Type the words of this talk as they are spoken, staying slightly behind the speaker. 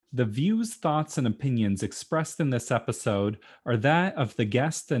The views, thoughts, and opinions expressed in this episode are that of the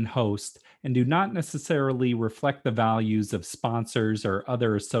guest and host and do not necessarily reflect the values of sponsors or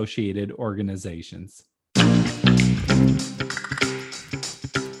other associated organizations.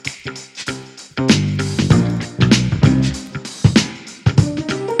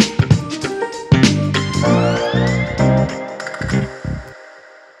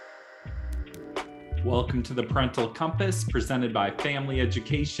 Welcome to the Parental Compass, presented by Family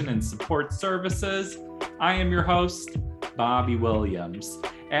Education and Support Services. I am your host, Bobby Williams.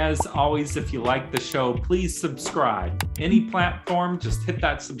 As always, if you like the show, please subscribe. Any platform, just hit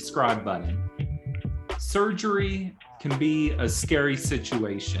that subscribe button. Surgery can be a scary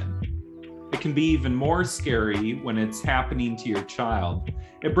situation. It can be even more scary when it's happening to your child.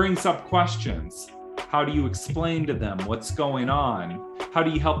 It brings up questions. How do you explain to them what's going on? How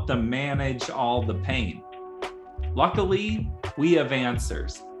do you help them manage all the pain? Luckily, we have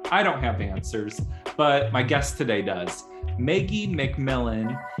answers. I don't have answers, but my guest today does. Maggie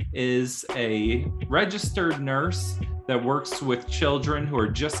McMillen is a registered nurse that works with children who are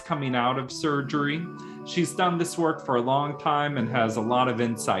just coming out of surgery. She's done this work for a long time and has a lot of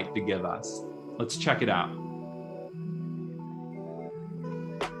insight to give us. Let's check it out.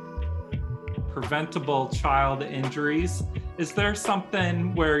 Preventable child injuries. Is there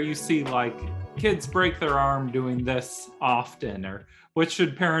something where you see like kids break their arm doing this often, or what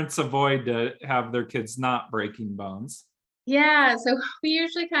should parents avoid to have their kids not breaking bones? Yeah, so we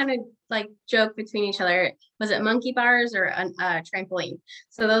usually kind of like joke between each other. Was it monkey bars or a trampoline?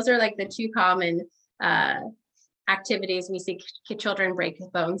 So those are like the two common activities we see children break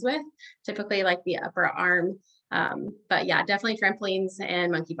bones with, typically like the upper arm. But yeah, definitely trampolines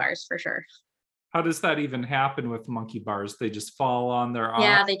and monkey bars for sure. How does that even happen with monkey bars? They just fall on their arm?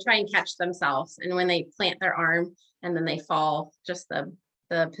 Yeah, they try and catch themselves. And when they plant their arm and then they fall, just the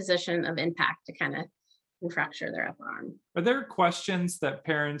position of impact to kind of fracture their upper arm. Are there questions that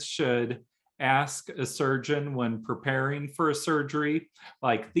parents should ask a surgeon when preparing for a surgery?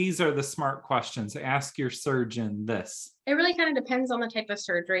 Like, these are the smart questions. Ask your surgeon this. It really kind of depends on the type of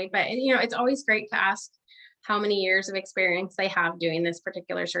surgery, but it's always great to ask how many years of experience they have doing this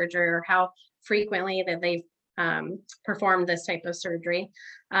particular surgery or how frequently that they've performed this type of surgery.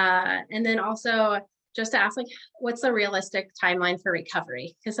 And then also just to ask, like, what's the realistic timeline for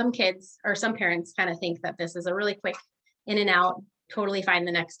recovery? Because some kids or some parents kind of think that this is a really quick in and out, totally fine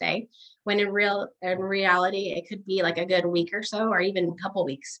the next day, when in reality, it could be like a good week or so, or even a couple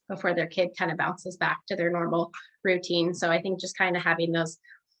weeks before their kid kind of bounces back to their normal routine. So I think just kind of having those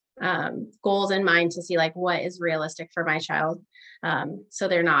goals in mind to see like what is realistic for my child, so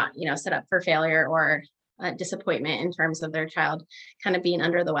they're not set up for failure or disappointment in terms of their child kind of being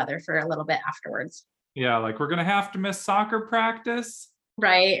under the weather for a little bit afterwards. Yeah, like, we're gonna have to miss soccer practice.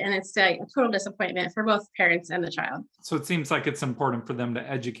 Right. And it's a total disappointment for both parents and the child. So it seems like it's important for them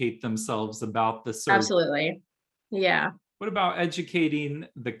to educate themselves about the surgery. Absolutely. Yeah. What about educating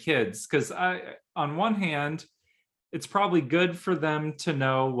the kids? Because on one hand, it's probably good for them to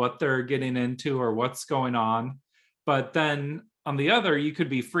know what they're getting into or what's going on. But then on the other, you could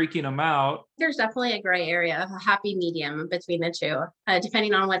be freaking them out. There's definitely a gray area, a happy medium between the two,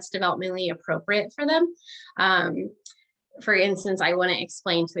 depending on what's developmentally appropriate for them. For instance, I wouldn't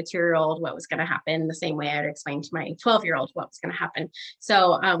explain to a 2-year-old what was going to happen the same way I'd explain to my 12-year-old what was going to happen.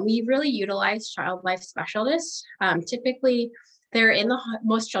 So we really utilize child life specialists. Typically, they're in the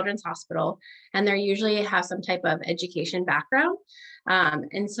most children's hospital, and they usually have some type of education background.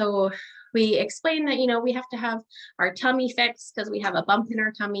 And so we explain that, we have to have our tummy fixed because we have a bump in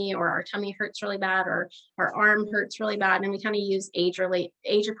our tummy, or our tummy hurts really bad, or our arm hurts really bad. And we kind of use age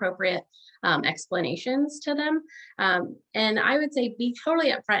appropriate explanations to them. And I would say be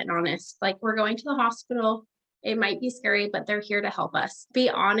totally upfront and honest. Like, we're going to the hospital. It might be scary, but they're here to help us. Be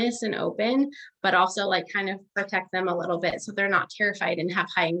honest and open, but also like kind of protect them a little bit so they're not terrified and have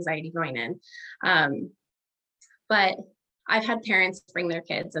high anxiety going in. But I've had parents bring their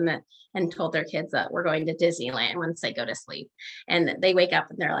kids and told their kids that we're going to Disneyland once they go to sleep, and they wake up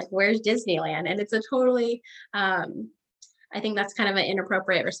and they're like, "Where's Disneyland?" And it's a totally, I think that's kind of an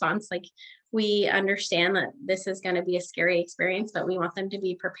inappropriate response. Like, we understand that this is going to be a scary experience, but we want them to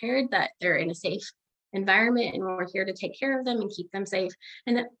be prepared that they're in a safe environment, and we're here to take care of them and keep them safe.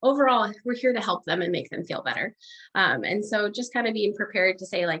 And that overall, we're here to help them and make them feel better. And so just kind of being prepared to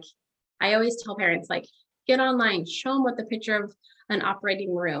say, like, I always tell parents, like, get online, show them what the picture of an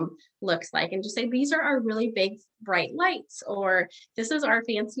operating room looks like, and just say, these are our really big bright lights, or this is our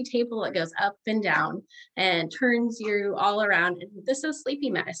fancy table that goes up and down and turns you all around. And this is sleepy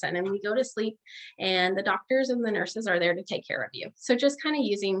medicine, and we go to sleep, and the doctors and the nurses are there to take care of you. So just kind of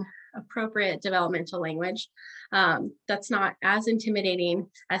using appropriate developmental language that's not as intimidating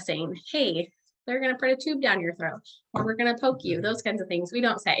as saying, hey, they're going to put a tube down your throat, or we're going to poke you. Those kinds of things we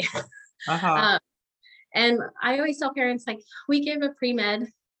don't say. And I always tell parents, like, we give a pre-med,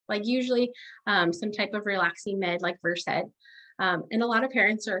 like usually some type of relaxing med like Versed. And a lot of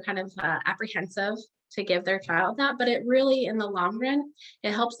parents are kind of apprehensive to give their child that, but it really, in the long run,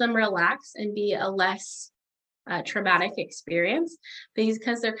 it helps them relax and be a less traumatic experience,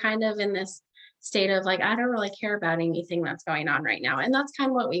 because they're kind of in this state of like, I don't really care about anything that's going on right now. And that's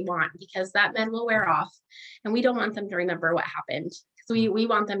kind of what we want, because that med will wear off, and we don't want them to remember what happened, because we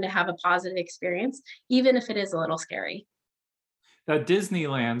want them to have a positive experience, even if it is a little scary. That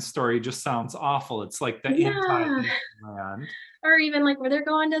Disneyland story just sounds awful. It's like the anti-Disneyland. Or even like where they're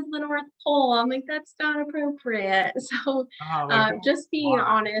going to the North Pole. I'm like, that's not appropriate. So just being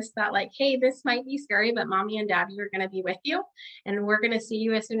honest that like, hey, this might be scary, but mommy and daddy are going to be with you, and we're going to see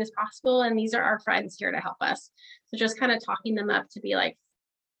you as soon as possible. And these are our friends here to help us. So just kind of talking them up to be like,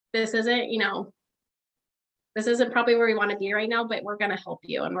 this isn't, this isn't probably where we want to be right now, but we're going to help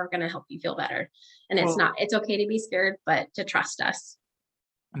you, and we're going to help you feel better. And it's okay to be scared, but to trust us.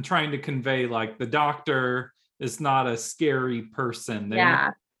 I'm trying to convey like the doctor is not a scary person. They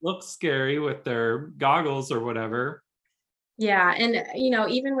look scary with their goggles or whatever. Yeah. And,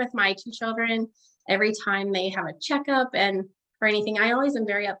 even with my 2 children, every time they have a checkup or anything, I always am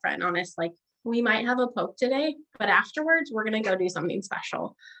very upfront and honest. Like, we might have a poke today, but afterwards we're going to go do something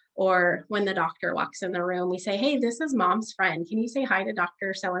special. Or when the doctor walks in the room, we say, hey, this is mom's friend. Can you say hi to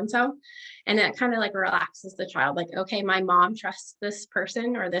Dr. So-and-so? And that kind of like relaxes the child. Like, okay, my mom trusts this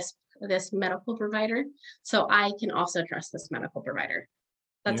person or this medical provider, so I can also trust this medical provider.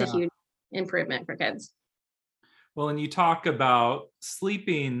 That's a huge improvement for kids. Well, and you talk about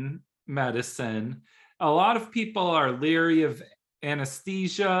sleeping medicine. A lot of people are leery of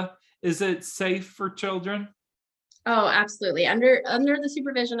anesthesia. Is it safe for children? Oh, absolutely. Under the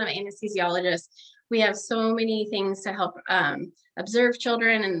supervision of anesthesiologists, we have so many things to help observe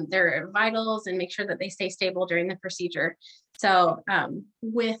children and their vitals and make sure that they stay stable during the procedure. So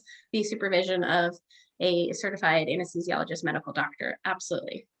with the supervision of a certified anesthesiologist medical doctor,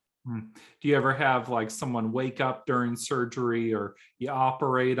 absolutely. Do you ever have like someone wake up during surgery, or you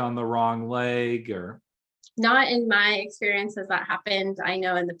operate on the wrong leg? Or not in my experience has that happened. I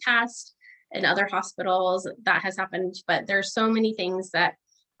know in the past in other hospitals that has happened, but there's so many things that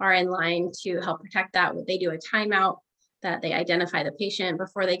are in line to help protect that. They do a timeout, that they identify the patient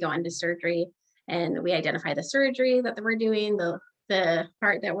before they go into surgery, and we identify the surgery that we're doing, the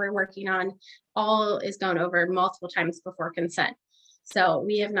part that we're working on, all is gone over multiple times before consent. So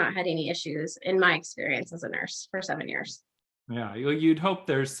we have not had any issues in my experience as a nurse for 7 years. Yeah, you'd hope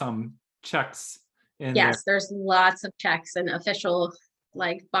there's some checks in there. Yes, there's lots of checks and official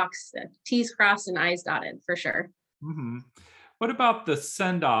like box T's crossed and I's dotted for sure. Mm-hmm. What about the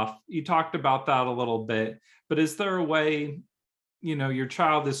send-off? You talked about that a little bit, but is there a way, your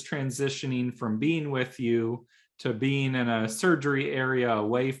child is transitioning from being with you to being in a surgery area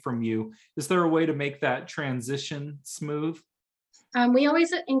away from you? Is there a way to make that transition smooth? We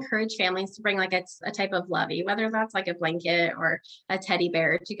always encourage families to bring like a type of lovey, whether that's like a blanket or a teddy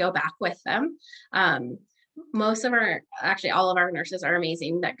bear, to go back with them. All of our nurses are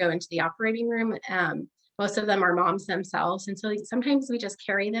amazing that go into the operating room. Most of them are moms themselves. And so sometimes we just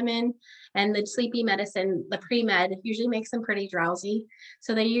carry them in, and the sleepy medicine, the pre-med, usually makes them pretty drowsy.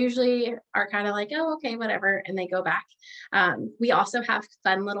 So they usually are kind of like, oh, okay, whatever. And they go back. We also have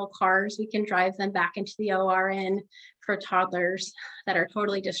fun little cars. We can drive them back into the OR in for toddlers that are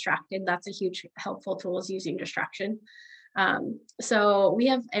totally distracted. That's a huge helpful tool, is using distraction. So we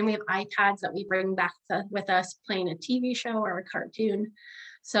have iPads that we bring back with us, playing a TV show or a cartoon.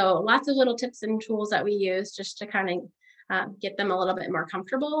 So lots of little tips and tools that we use just to kind of get them a little bit more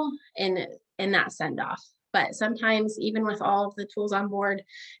comfortable in that send off. But sometimes, even with all of the tools on board,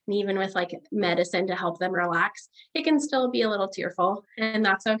 and even with like medicine to help them relax, it can still be a little tearful, and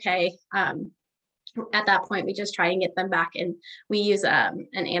that's okay. At that point, we just try and get them back, and we use an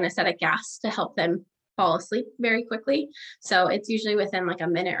anesthetic gas to help them fall asleep very quickly. So it's usually within like a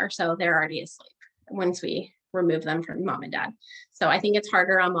minute or so, they're already asleep once we remove them from mom and dad. So I think it's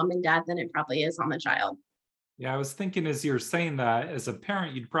harder on mom and dad than it probably is on the child. Yeah, I was thinking as you're saying that, as a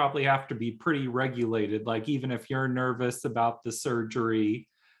parent, you'd probably have to be pretty regulated. Like, even if you're nervous about the surgery,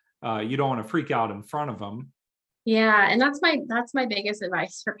 you don't want to freak out in front of them. Yeah, and that's my biggest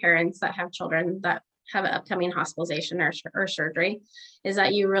advice for parents that have children that have an upcoming hospitalization or surgery is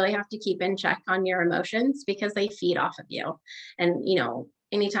that you really have to keep in check on your emotions because they feed off of you. And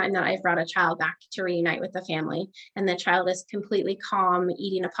anytime that I've brought a child back to reunite with the family and the child is completely calm,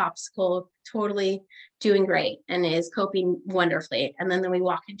 eating a popsicle, totally doing great and is coping wonderfully. And then we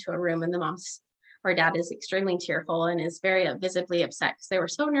walk into a room and the mom's or dad is extremely tearful and is very visibly upset because they were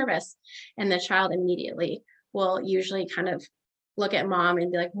so nervous. And the child immediately will usually kind of look at mom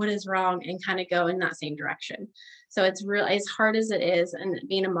and be like, what is wrong? And kind of go in that same direction. So it's really, as hard as it is, and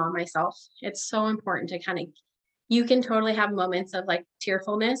being a mom myself, it's so important to kind of, you can totally have moments of like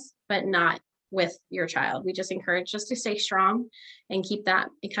tearfulness, but not with your child. We just encourage just to stay strong and keep that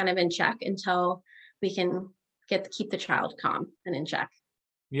kind of in check until we can keep the child calm and in check.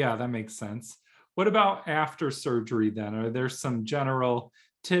 Yeah, that makes sense. What about after surgery then? Are there some general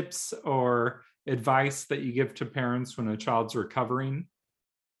tips or advice that you give to parents when a child's recovering?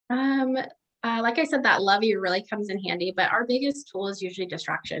 Um, like I said, that lovey really comes in handy, but our biggest tool is usually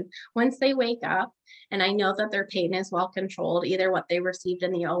distraction. Once they wake up and I know that their pain is well controlled, either what they received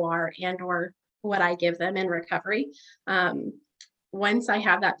in the OR and or what I give them in recovery. Once I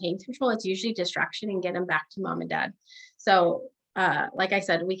have that pain control, it's usually distraction and get them back to mom and dad. So like I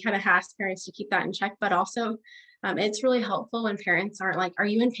said, we kind of ask parents to keep that in check, but also it's really helpful when parents aren't like, are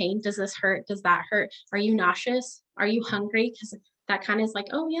you in pain? Does this hurt? Does that hurt? Are you nauseous? Are you hungry? Because that kind of is like,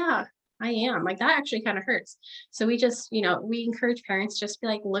 oh yeah, I am. Like that actually kind of hurts. So we just, we encourage parents just be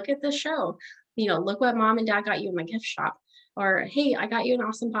like, look at the show. Look what mom and dad got you in my gift shop. Or hey, I got you an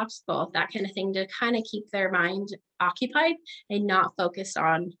awesome popsicle, that kind of thing, to kind of keep their mind occupied and not focused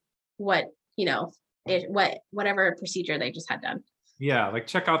on what, whatever procedure they just had done. Yeah, like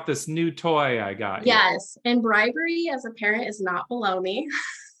check out this new toy I got you. Yes, and bribery as a parent is not below me.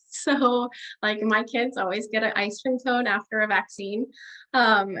 So like my kids always get an ice cream cone after a vaccine.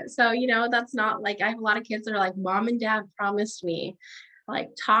 So that's not like, I have a lot of kids that are like, mom and dad promised me like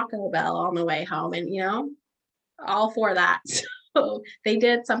Taco Bell on the way home, and all for that. So they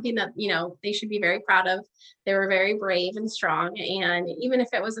did something that they should be very proud of. They were very brave and strong, and even if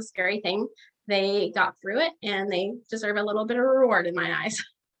it was a scary thing, they got through it and they deserve a little bit of reward in my eyes.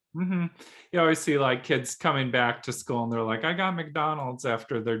 Hmm. You always see like kids coming back to school and they're like, I got McDonald's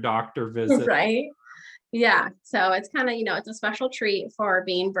after their doctor visit. Right. Yeah. So it's kind of, it's a special treat for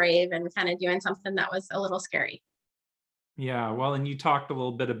being brave and kind of doing something that was a little scary. Yeah, well, and you talked a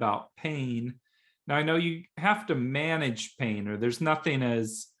little bit about pain. Now, I know you have to manage pain, or there's nothing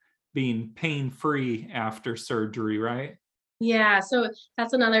as being pain-free after surgery, right? Yeah. So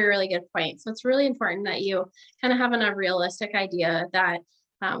that's another really good point. So it's really important that you kind of have a realistic idea that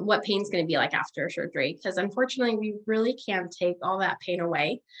what pain's going to be like after surgery, because unfortunately, we really can't take all that pain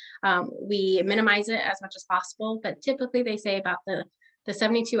away. We minimize it as much as possible, but typically they say about the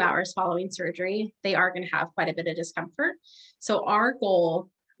 72 hours following surgery, they are going to have quite a bit of discomfort. So our goal,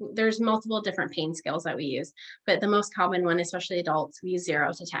 there's multiple different pain scales that we use, but the most common one, especially adults, we use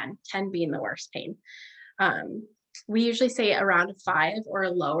 0 to 10, 10 being the worst pain. We usually say around 5 or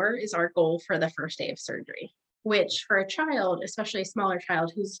lower is our goal for the first day of surgery, which for a child, especially a smaller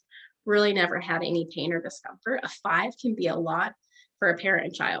child who's really never had any pain or discomfort, a 5 can be a lot for a parent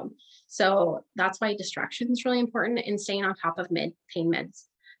and child. So that's why distraction is really important and staying on top of pain meds.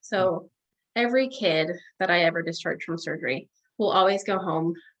 So every kid that I ever discharged from surgery will always go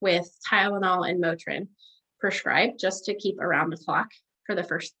home with Tylenol and Motrin prescribed just to keep around the clock for the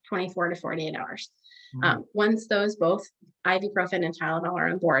first 24 to 48 hours. Once those both ibuprofen and Tylenol are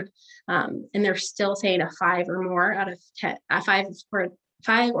on board, and they're still saying a 5 or more out of 10, a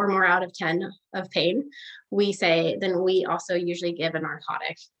 5 or more out of 10 of pain, we say, then we also usually give a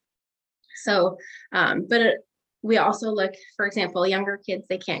narcotic. So, we also look, for example, younger kids,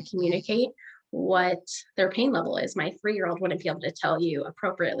 they can't communicate what their pain level is. My 3-year-old wouldn't be able to tell you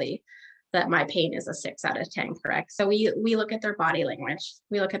appropriately that my pain is a 6 out of 10, correct? So we look at their body language.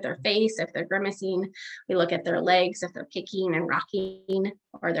 We look at their face, if they're grimacing. We look at their legs, if they're kicking and rocking,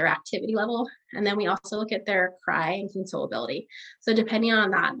 or their activity level. And then we also look at their cry and consolability. So depending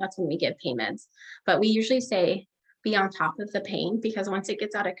on that, that's when we give pain meds. But we usually say be on top of the pain, because once it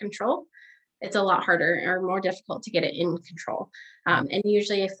gets out of control, it's a lot harder or more difficult to get it in control. And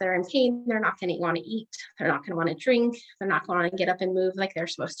usually if they're in pain, they're not going to want to eat. They're not going to want to drink. They're not going to get up and move like they're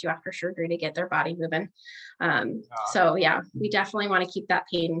supposed to after surgery to get their body moving. So yeah, we definitely want to keep that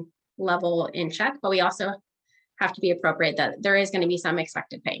pain level in check, but we also have to be appropriate that there is going to be some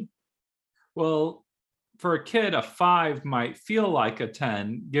expected pain. Well, for a kid, a 5 might feel like a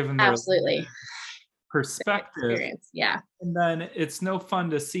 10, given their Absolutely. perspective. Experience. Yeah. And then it's no fun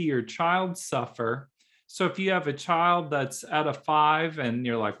to see your child suffer. So if you have a child that's at a 5 and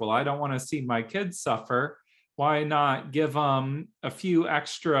you're like, well, I don't want to see my kids suffer, why not give them a few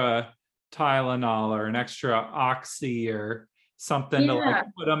extra Tylenol or an extra Oxy or something to like Yeah.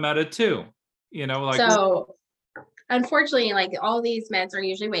 put them at a 2, like, So unfortunately, like all these meds are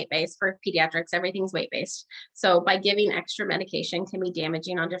usually weight-based for pediatrics, everything's weight-based. So by giving extra medication can be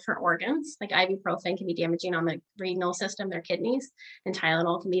damaging on different organs. Like ibuprofen can be damaging on the renal system, their kidneys, and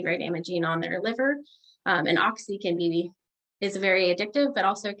Tylenol can be very damaging on their liver. And Oxy is very addictive, but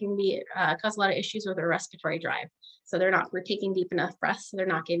also can be cause a lot of issues with their respiratory drive. So we're taking deep enough breaths, so they're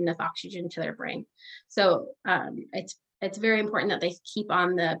not getting enough oxygen to their brain. So it's very important that they keep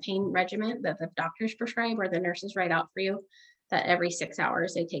on the pain regimen that the doctors prescribe or the nurses write out for you, that every 6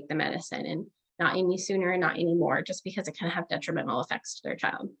 hours they take the medicine, and not any sooner and not any more, just because it can have detrimental effects to their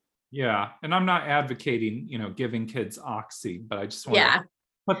child. yeah. And I'm not advocating, giving kids Oxy, but I just want to Yeah.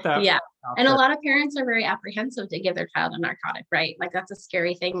 put that Yeah. out And a there. lot of parents are very apprehensive to give their child a narcotic, right? Like that's a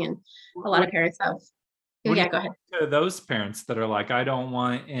scary thing. And a lot of parents have. What do Yeah, you go ahead. think to those parents that are like, I don't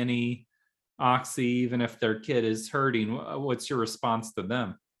want any Oxy, even if their kid is hurting? What's your response to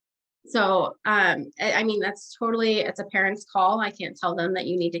them? So, I mean, it's a parent's call. I can't tell them that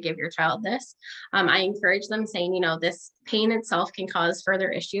you need to give your child this. I encourage them saying, this pain itself can cause further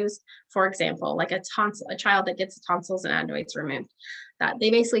issues. For example, like a child that gets tonsils and adenoids removed, that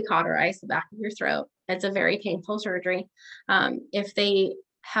they basically cauterize the back of your throat. It's a very painful surgery. If they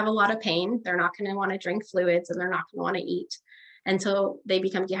have a lot of pain, they're not going to want to drink fluids and they're not going to want to eat until they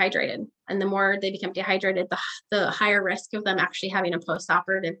become dehydrated. And the more they become dehydrated, the higher risk of them actually having a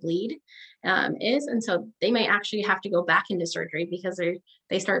postoperative bleed is. And so they may actually have to go back into surgery because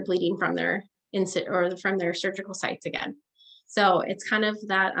they start bleeding from their from their surgical sites again. So it's kind of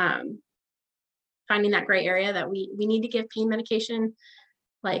that finding that gray area that we need to give pain medication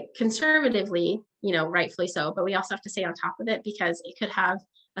like conservatively, rightfully so, but we also have to stay on top of it because it could have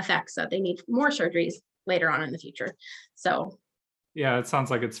effects that they need more surgeries later on in the future. So Yeah, it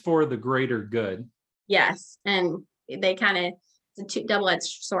sounds like it's for the greater good. yes, and they kind of, it's a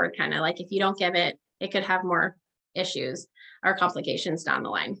double-edged sword, kind of like if you don't give it, it could have more issues or complications down the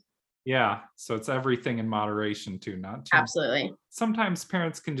line. Yeah, so it's everything in moderation too, not too. Absolutely. Sometimes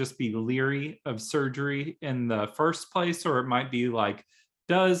parents can just be leery of surgery in the first place, or it might be like,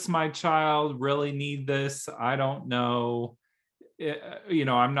 does my child really need this? I don't know.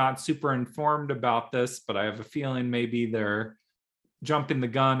 I'm not super informed about this, but I have a feeling maybe they're jumping the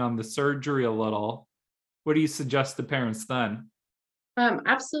gun on the surgery a little. What do you suggest to parents then?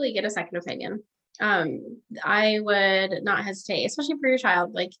 Absolutely get a second opinion. I would not hesitate, especially for your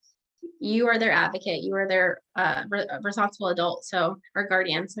child. Like you are their advocate, you are their responsible adult, or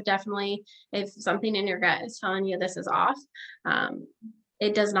guardian. So definitely, if something in your gut is telling you this is off,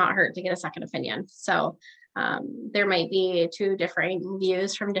 it does not hurt to get a second opinion. So there might be 2 different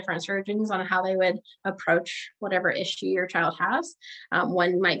views from different surgeons on how they would approach whatever issue your child has.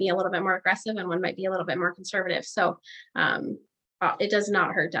 One might be a little bit more aggressive and one might be a little bit more conservative. So it does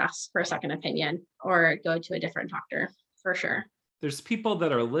not hurt to ask for a second opinion or go to a different doctor for sure. There's people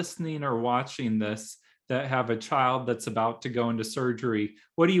that are listening or watching this that have a child that's about to go into surgery.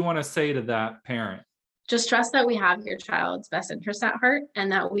 What do you want to say to that parent? Just trust that we have your child's best interest at heart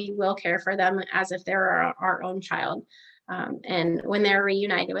and that we will care for them as if they're our own child. And when they're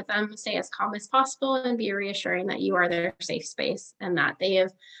reunited with them, stay as calm as possible and be reassuring that you are their safe space and that they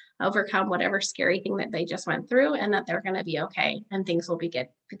have overcome whatever scary thing that they just went through and that they're going to be okay and things will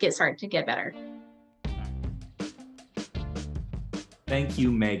start to get better. Thank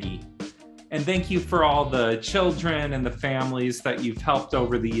you, Maggie. And thank you for all the children and the families that you've helped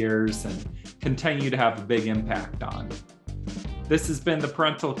over the years and continue to have a big impact on. This has been the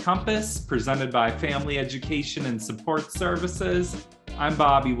Parental Compass, presented by Family Education and Support Services. I'm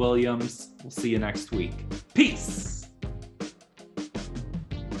Bobby Williams. We'll see you next week. Peace.